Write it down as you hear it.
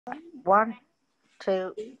1,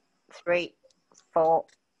 2, 3, 4,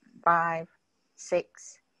 5,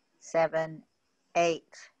 6, 7, 8,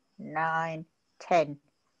 9, 10.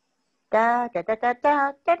 Da da da da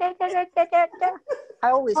da da da da da da da. I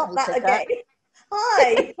always Not miss that that. again.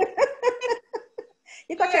 Hi.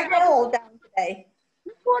 You got your hair all down today.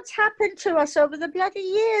 Look what's happened to us over the bloody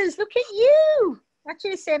years. Look at you.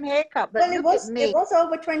 Actually, the same haircut, but Well, look at me. it was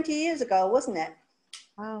over 20 years ago, wasn't it?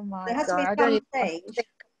 Oh my There has God! to be I don't some even change. think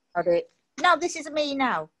about it. No, this is me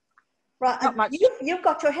now. Right, Not much. You've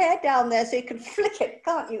got your hair down there, so you can flick it,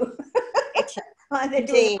 can't you? Like they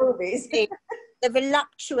do in the movies. The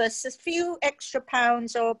voluptuous, a few extra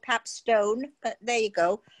pounds or perhaps stone, but there you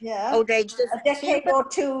go. Yeah. Old age. A decade or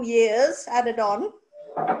 2 years added on.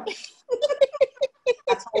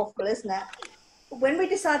 That's awful, isn't it? When we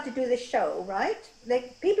decide to do this show, right,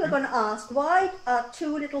 people are going to ask, why are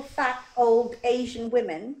 2 little fat old Asian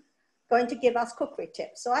women going to give us cookery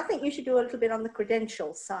tips? So I think you should do a little bit on the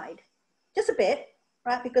credential side. Just a bit,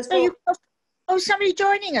 right? Because somebody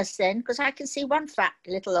joining us then, because I can see one fat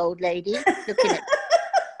little old lady looking at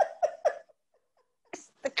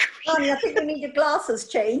Honey, I think we need your glasses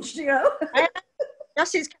changed, you know.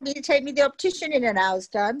 Justice coming to take me to the optician in an hour's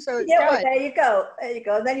time. So yeah, well, there you go. There you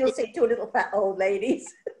go. And then you'll see 2 little fat old ladies.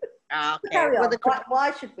 Okay. Carry on.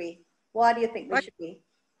 Why should we? Why do you think we should be?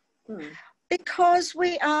 Because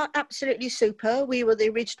we are absolutely super. We were the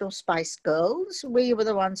original Spice Girls. We were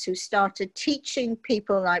the ones who started teaching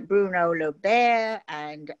people like Bruno Lobert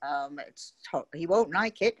and he won't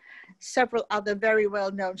like it. Several other very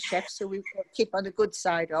well-known chefs who we keep on the good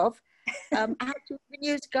side of. How to even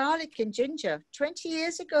use garlic and ginger 20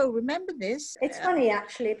 years ago. Remember this? It's funny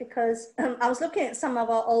actually, because I was looking at some of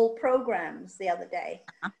our old programs the other day.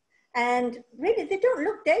 And really, they don't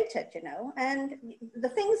look dated, you know, and the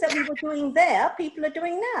things that we were doing there, people are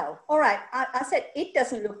doing now. All right, I said, it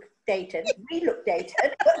doesn't look dated. We look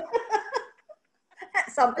dated.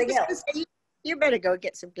 That's something else. You better go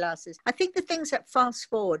get some glasses. I think the things that fast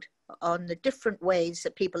forward on the different ways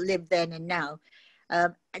that people live then and now,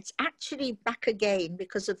 it's actually back again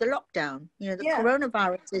because of the lockdown. You know, the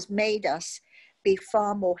coronavirus has made us be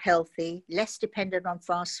far more healthy, less dependent on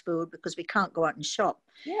fast food because we can't go out and shop.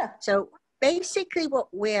 Yeah. So basically what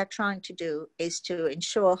we're trying to do is to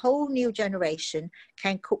ensure a whole new generation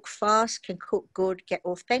can cook fast, can cook good, get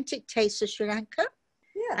authentic taste of Sri Lanka.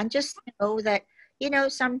 Yeah. And just know that, you know,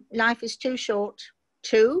 some life is too short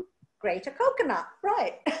to grate a coconut.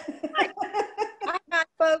 Right. Bye,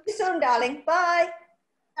 folks. See you soon, darling. Bye.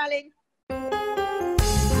 Darling.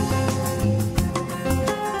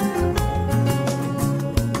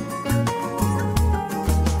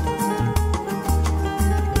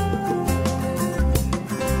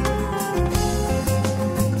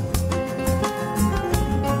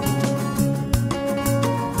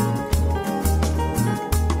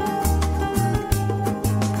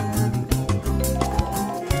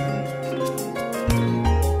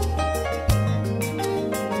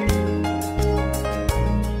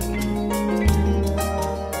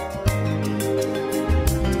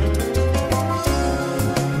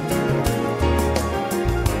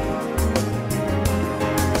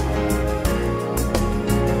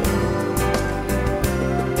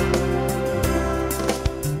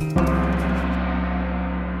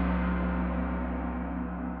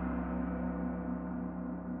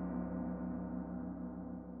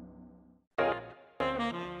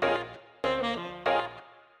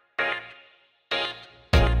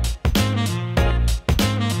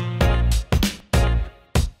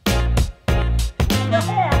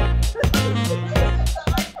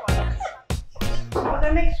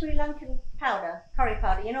 Sri Lankan powder, curry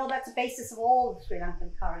powder. You know, that's the basis of all the Sri Lankan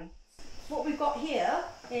curry. What we've got here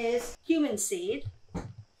is cumin seed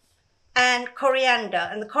and coriander.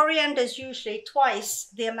 And the coriander is usually twice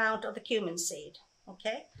the amount of the cumin seed.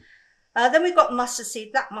 Okay. Then we've got mustard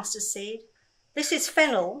seed, black mustard seed. This is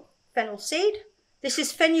fennel seed. This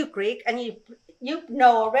is fenugreek, and you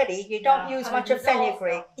know already, you don't use much of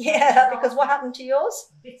fenugreek. Yeah, because what happened to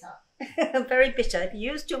yours? Bitter. Very bitter. If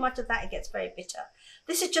you use too much of that, it gets very bitter.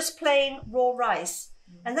 This is just plain raw rice,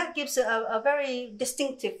 and that gives it a very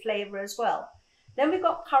distinctive flavor as well. Then we've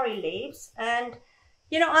got curry leaves, and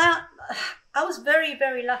you know, I was very,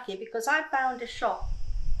 very lucky because I found a shop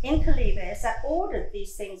in Kalibes that ordered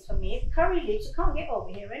these things for me. Curry leaves you can't get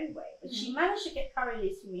over here anyway, but she managed to get curry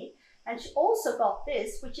leaves for me, and she also got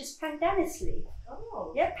this, which is pandanus leaf.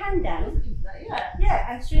 Oh, yeah, pandan. Yeah.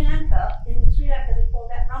 Yeah, and in Sri Lanka they call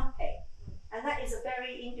that rampe, and that is a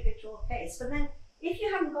very individual taste. But then, if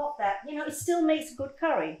you haven't got that, you know, it still makes good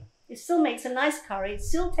curry. It still makes a nice curry. It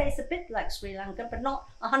still tastes a bit like Sri Lankan, but not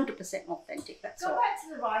 100% authentic. That's all. Go back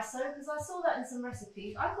to the rice though, because I saw that in some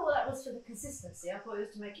recipes. I thought that was for the consistency. I thought it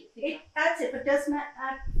was to make it thicker. It adds it, but does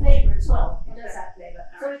add flavour as well. It does add flavour.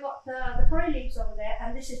 All So we've got the curry leaves over there,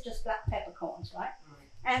 and this is just black peppercorns, right?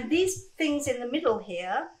 And these things in the middle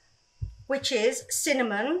here, which is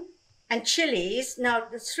cinnamon and chilies. Now,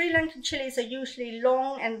 the Sri Lankan chilies are usually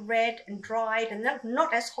long and red and dried and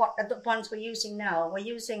not as hot as the ones we're using now. We're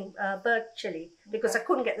using bird chili because I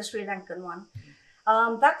couldn't get the Sri Lankan one.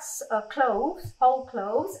 That's cloves, whole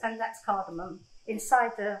cloves, and that's cardamom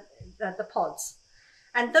inside the pods.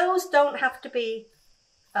 And those don't have to be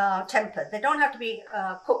tempered. They don't have to be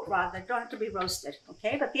cooked, rather. They don't have to be roasted,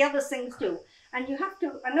 okay? But the other things do. And you have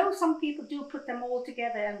to, I know some people do put them all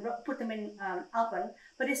together and put them in oven,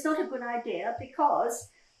 but it's not a good idea because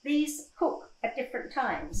these cook at different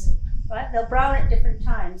times, right? They'll brown at different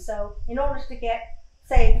times. So in order to get,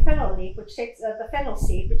 say, the fennel leaf, which takes the fennel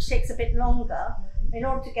seed, which takes a bit longer, in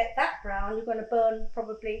order to get that brown, you're going to burn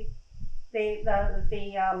probably the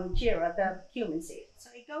jeera, the cumin seed. So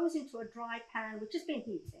it goes into a dry pan, which has been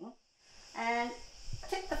heating, and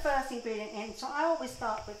take the first ingredient in. So I always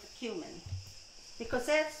start with the cumin, because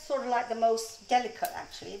they're sort of like the most delicate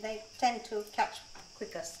actually. They tend to catch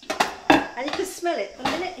quickest. And you can smell it. The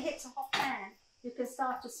minute it hits a hot pan, you can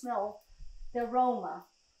start to smell the aroma.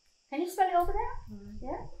 Can you smell it over there?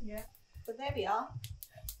 Yeah? Yeah. So there we are.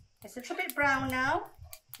 It's a little bit brown now.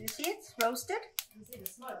 You see it's roasted? You can see the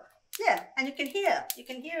smoke. Yeah, and you can hear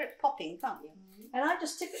it popping, can't you? And I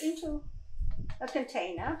just stick it into a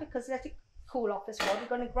container because let it cool off as well.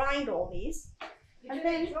 We're going to grind all these. You're And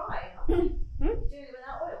doing then- it dry, You're doing it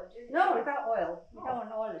without oil? No, without oil. We don't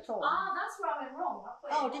want oil at all. Ah, that's where I went wrong. I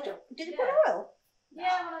put Oh, in did oil. you Yeah. put oil?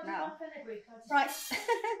 Yeah, when I did No. my fenugreek. I just... Right.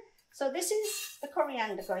 So this is the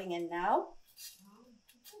coriander going in now.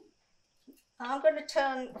 I'm going to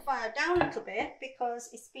turn the fire down a little bit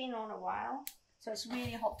because it's been on a while. So it's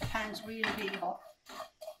really hot. The pan's really, really hot.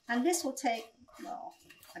 And this will take, well,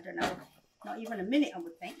 I don't know, not even a minute, I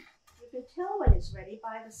would think. You can tell when it's ready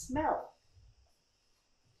by the smell.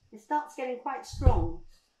 It starts getting quite strong.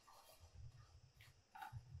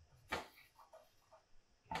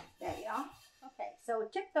 There you are. Okay, so we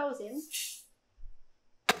check those in.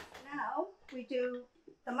 Now we do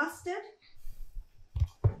the mustard.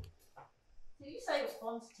 Did you say what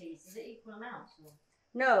quantities? Is it equal amounts? Or?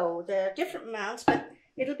 No, they're different amounts, but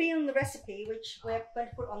it'll be on the recipe, which we're going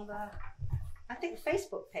to put on the, I think,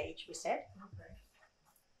 Facebook page, we said.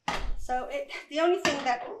 Okay. So the only thing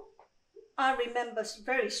that I remember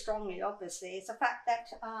very strongly, obviously, is the fact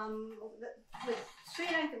that with Sri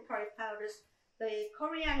Lankan curry powders, the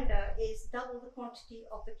coriander is double the quantity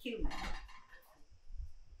of the cumin.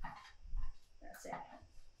 That's it.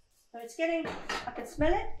 So it's getting, I can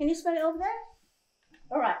smell it. Can you smell it over there?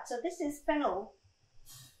 All right, so this is fennel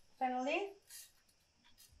leaf.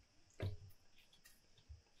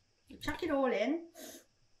 You chuck it all in.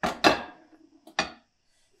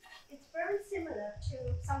 It's very similar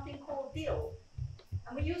to something called dill.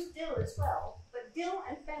 And we use dill as well. But dill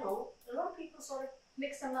and fennel, a lot of people sort of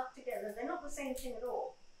mix them up together. They're not the same thing at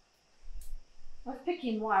all. I'm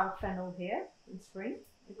picking wild fennel here in spring.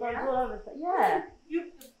 It grows Yeah? all over the place. Yeah.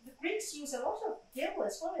 The Greeks use a lot of dill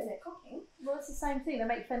as well in their cooking. Well, it's the same thing. They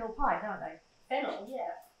make fennel pie, don't they? Fennel,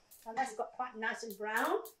 yeah. And that's got quite nice and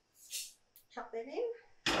brown. Chuck that in.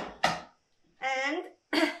 And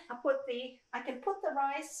I can put the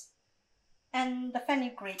rice and the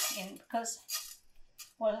fenugreek in because,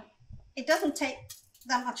 well, it doesn't take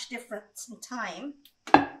that much difference in time.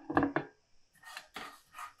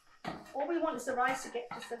 All we want is the rice to get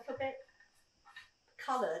just a little bit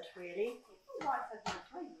coloured, really. Rice has no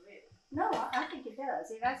flavour, really. No, I think it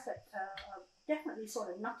does. It has a definitely sort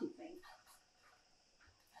of nutty thing.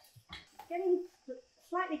 Getting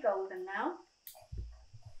slightly golden now.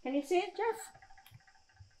 Can you see it, Jeff?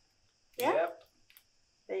 Yeah? Yep.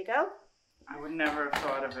 There you go. I would never have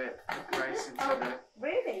thought of it. The rice into the.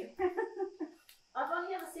 Really? I've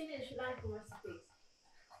only ever seen it in Sri Lankan recipes.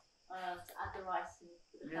 To add the rice to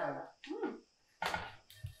the powder.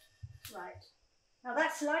 Right. Now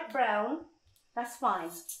that's light brown. That's fine.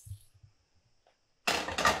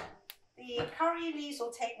 The curry leaves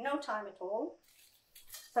will take no time at all.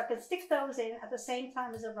 So I can stick those in at the same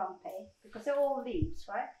time as a rumpe because they're all leaves,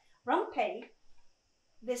 right? Rumpe,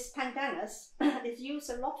 this pandanus, is used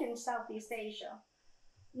a lot in Southeast Asia.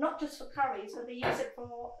 Not just for curries, but they use it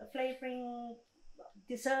for flavouring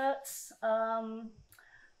desserts,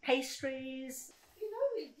 pastries. You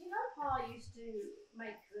know how I used to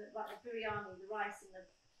make the biryani, the rice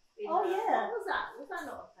Oh, yeah. What was that? Was that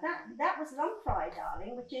not a fan? That was lamb fry,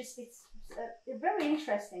 darling, which is very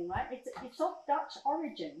interesting, right? It's of Dutch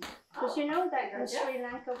origin, because you know that in Sri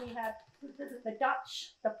Lanka we have the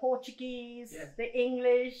Dutch, the Portuguese, the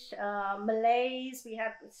English, Malays. We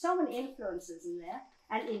have so many influences in there,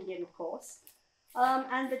 and Indian, of course.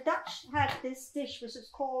 And the Dutch had this dish which is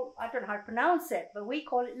called, I don't know how to pronounce it, but we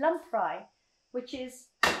call it lamb fry, which is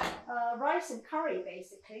rice and curry,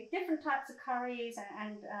 basically. Different types of curries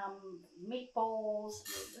and meatballs,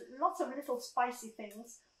 lots of little spicy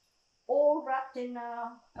things, all wrapped in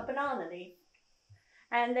a banana leaf.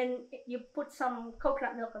 And then you put some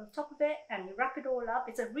coconut milk on top of it and you wrap it all up.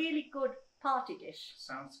 It's a really good party dish.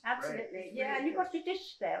 Sounds absolutely great. Yeah, and you've got your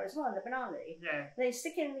dish there as well, the banana leaf. Yeah. Then you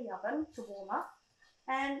stick it in the oven to warm up.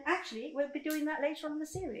 And actually, we'll be doing that later on in the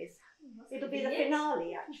series. It'll be the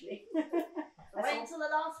finale, actually. Wait until the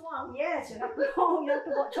last one. Yes, you have to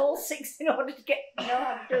watch all 6 in order to know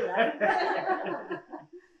how to do that.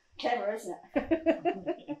 Clever, isn't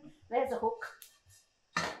it? There's a hook.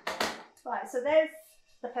 Right, so there's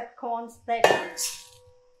the peppercorns. They're done.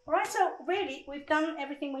 All right, so really, we've done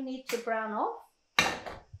everything we need to brown off.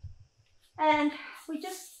 And we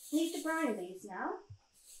just need to grind these now.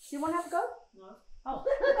 Do you want to have a go? No. Oh.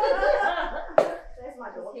 There's my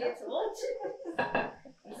daughter. Here to watch.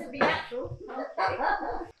 It should be natural. Okay.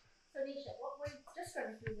 So Nisha, what we're just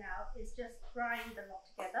going to do now is just grind them all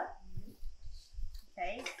together.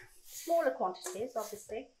 Okay. Smaller quantities,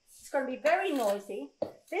 obviously. It's going to be very noisy.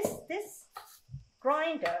 This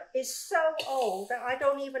grinder is so old that I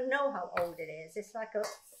don't even know how old it is. It's like a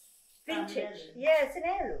vintage. Yeah, it's an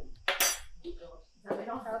heirloom. But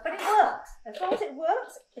it works. As long as it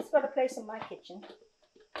works, it's got a place in my kitchen.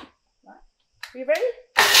 Right. Are you ready?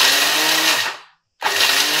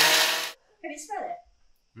 Can you smell it?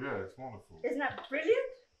 Yeah, it's wonderful. Isn't that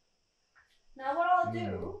brilliant? Now what I'll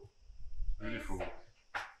do Beautiful.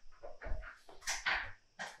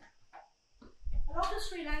 a lot of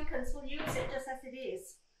Sri Lankans will use it just as it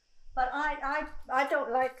is. But I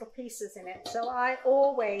don't like the pieces in it, so I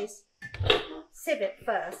always sieve it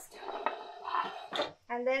first.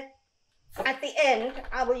 And then at the end,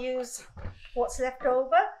 I will use what's left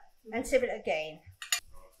over and sieve it again.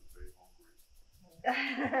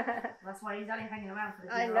 That's why he's only hanging around for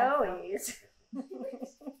the I dinner know after. he is.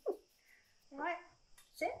 Right,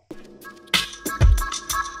 sit.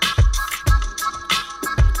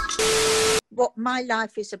 What my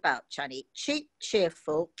life is about, Chani, cheap,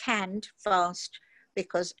 cheerful, canned, fast,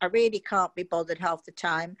 because I really can't be bothered half the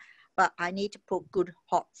time, but I need to put good,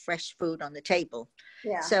 hot, fresh food on the table.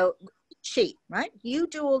 Yeah. So cheap, right? You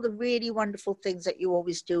do all the really wonderful things that you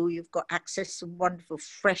always do. You've got access to wonderful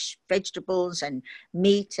fresh vegetables and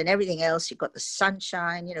meat and everything else. You've got the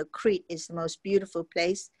sunshine. You know, Crete is the most beautiful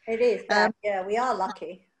place. It is. Yeah, we are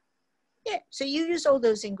lucky. Yeah, so you use all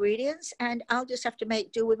those ingredients and I'll just have to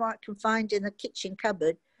make do with what I can find in the kitchen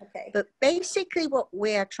cupboard. Okay. But basically what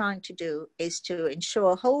we're trying to do is to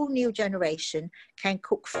ensure a whole new generation can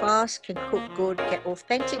cook fast, can cook good, get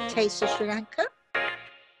authentic taste of Sri Lanka.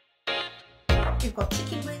 You've got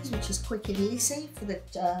chicken wings, which is quick and easy for the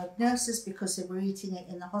nurses because they were eating it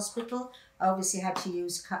in the hospital. I obviously had to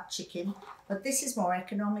use cut chicken, but this is more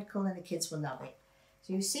economical and the kids will love it.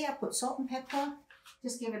 So you see I put salt and pepper.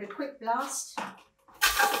 Just give it a quick blast. And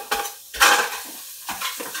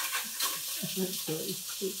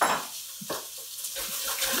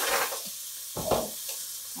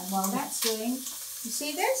while that's doing, you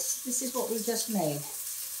see this? This is what we just made.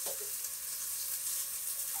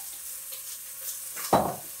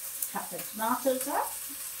 Cut the tomatoes up.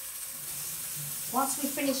 Once we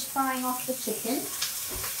finish frying off the chicken,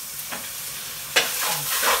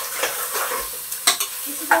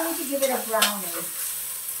 this is only to give it a browning.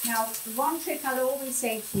 Now, one trick I'll always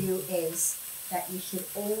say to you is that you should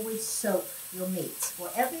always soak your meat.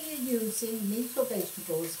 Whatever you're using, meat or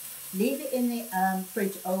vegetables, leave it in the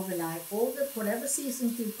fridge overnight. Whatever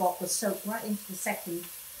seasons you've got will soak right into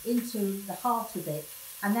the heart of it,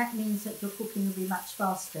 and that means that your cooking will be much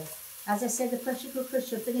faster. As I said, the pressure cooker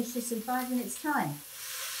should finish this in 5 minutes' time.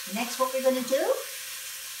 Next, what we're going to do,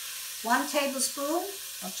 1 tablespoon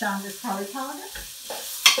of Chandra's curry powder.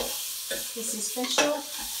 This is special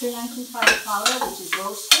Sri Lankan curry powder, which is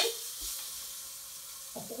roasted.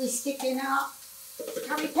 We stick in our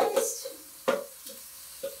curry paste.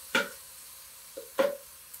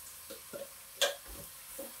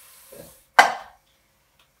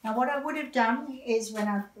 Now what I would have done is when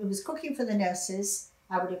I was cooking for the nurses,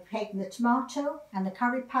 I would have taken the tomato and the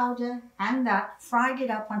curry powder and that, fried it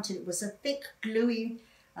up until it was a thick, gluey,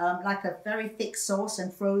 like a very thick sauce,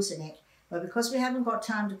 and frozen it. But because we haven't got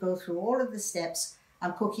time to go through all of the steps,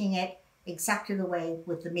 I'm cooking it exactly the way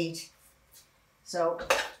with the meat. So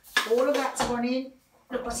all of that's gone in.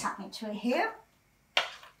 Look what's happening to it here.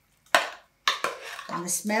 And the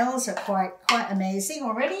smells are quite amazing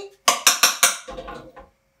already.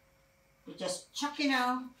 We're just chucking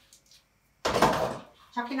our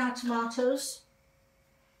tomatoes.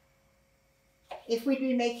 If we'd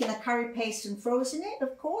been making a curry paste and frozen it,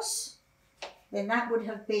 of course, then that would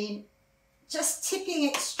have been just tipping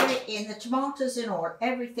it straight in, the tomatoes and all,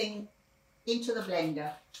 everything into the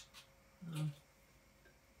blender.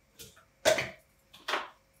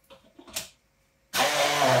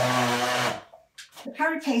 The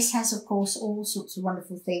curry paste has, of course, all sorts of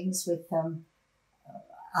wonderful things with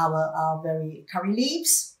our very curry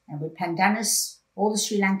leaves and with pandanus, all the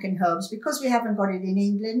Sri Lankan herbs. Because we haven't got it in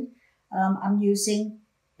England, I'm using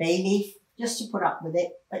bay leaf just to put up with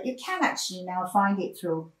it. But you can actually now find it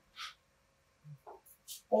through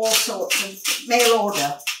all sorts of mail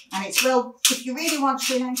order. And it's, well, if you really want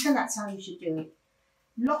Sri Lankan, that's how you should do it.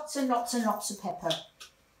 Lots and lots and lots of pepper.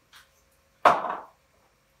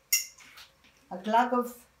 A glug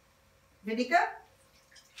of vinegar.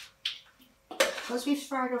 Because we've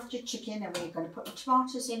fried off the chicken, and we're going to put the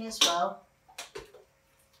tomatoes in as well.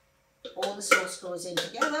 All the sauce goes in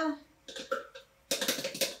together.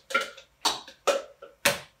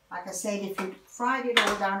 Like I said, if you fried it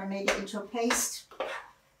all down and made it into a paste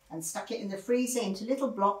and stuck it in the freezer into little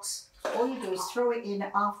blocks, all you do is throw it in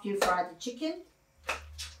after you fry the chicken.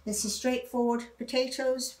 This is straightforward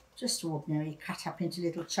potatoes, just ordinary, cut up into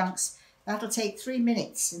little chunks. That'll take 3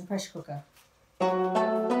 minutes in the pressure cooker.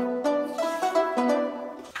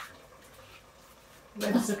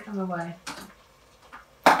 Where does it come away?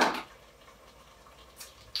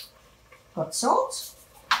 Got salt.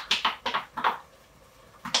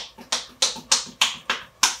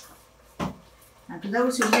 And for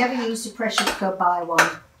those who never used a pressure cooker, buy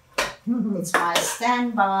one. It's my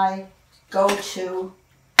standby, go-to,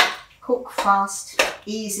 cook fast,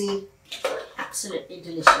 easy, absolutely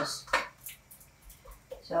delicious.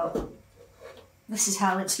 So this is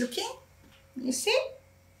how it's looking. You see?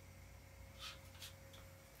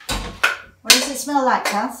 What does it smell like,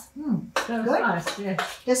 Kath? Very Good. nice, yeah.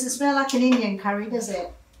 Doesn't smell like an Indian curry, does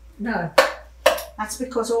it? No. That's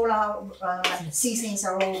because all our seasonings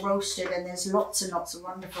are all roasted, and there's lots and lots of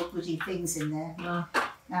wonderful goody things in there. No.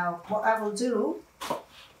 Now, what I will do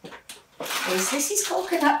is, this is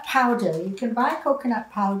coconut powder. You can buy coconut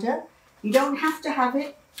powder. You don't have to have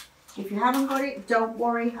it. If you haven't got it, don't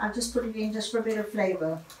worry. I'll just put it in just for a bit of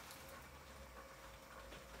flavour.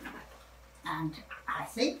 And I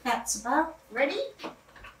think that's about ready.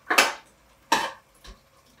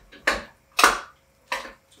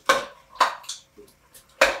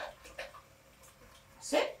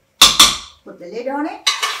 That's it. Put the lid on it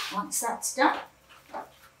once that's done.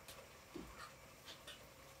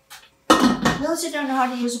 Those who don't know how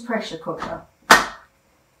to use a pressure cooker,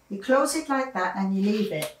 you close it like that and you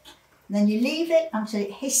leave it. And then you leave it until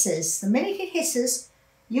it hisses. The minute it hisses,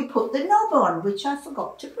 you put the knob on, which I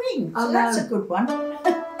forgot to bring. So that's a good one.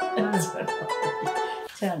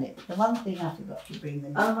 Turn it. The one thing I forgot to bring. The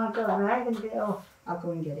knob. Oh my God, how are you going to get it off? I'll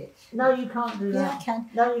go and get it. No, you can't do that. Yeah, I can.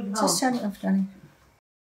 No, you can't. Just turn it off, darling.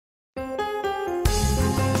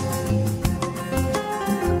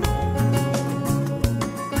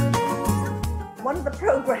 One of the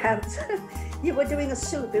programs, you were doing a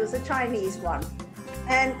soup. It was a Chinese one.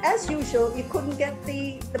 And as usual, you couldn't get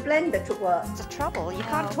the blender to work. It's a trouble. You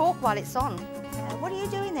can't talk while it's on. What are you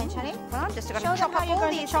doing then, Shani? Well, I'm just going to chop up all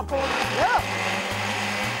these. Look.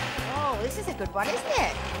 Oh, this is a good one, isn't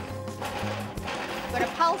it? I'm going to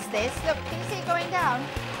pulse this. Look, can you see it going down?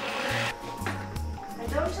 And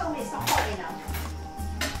don't tell me it's not hot enough.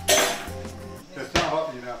 It's not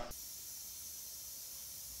hot enough.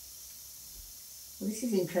 Well, this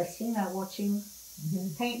is interesting, now watching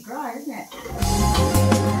paint dry, isn't it?